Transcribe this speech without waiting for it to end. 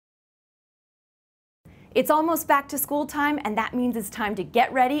It's almost back to school time, and that means it's time to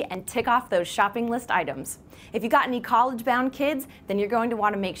get ready and tick off those shopping list items. If you got any college-bound kids, then you're going to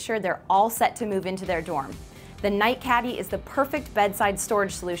want to make sure they're all set to move into their dorm. The Night Caddy is the perfect bedside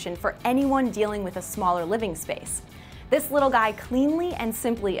storage solution for anyone dealing with a smaller living space. This little guy cleanly and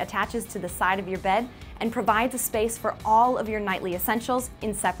simply attaches to the side of your bed and provides a space for all of your nightly essentials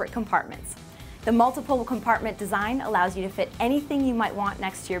in separate compartments. The multiple compartment design allows you to fit anything you might want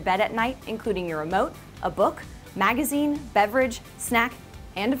next to your bed at night, including your remote, a book, magazine, beverage, snack,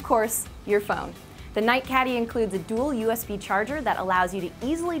 and of course, your phone. The Night Caddy includes a dual USB charger that allows you to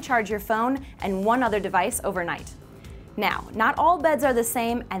easily charge your phone and one other device overnight. Now, not all beds are the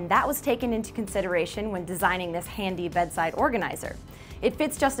same, and that was taken into consideration when designing this handy bedside organizer. It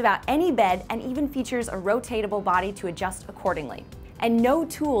fits just about any bed and even features a rotatable body to adjust accordingly. And no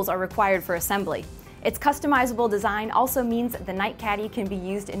tools are required for assembly. Its customizable design also means that the Night Caddy can be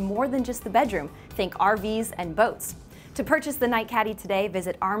used in more than just the bedroom. Think RVs and boats. To purchase the Night Caddy today,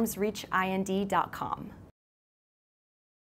 visit armsreachind.com.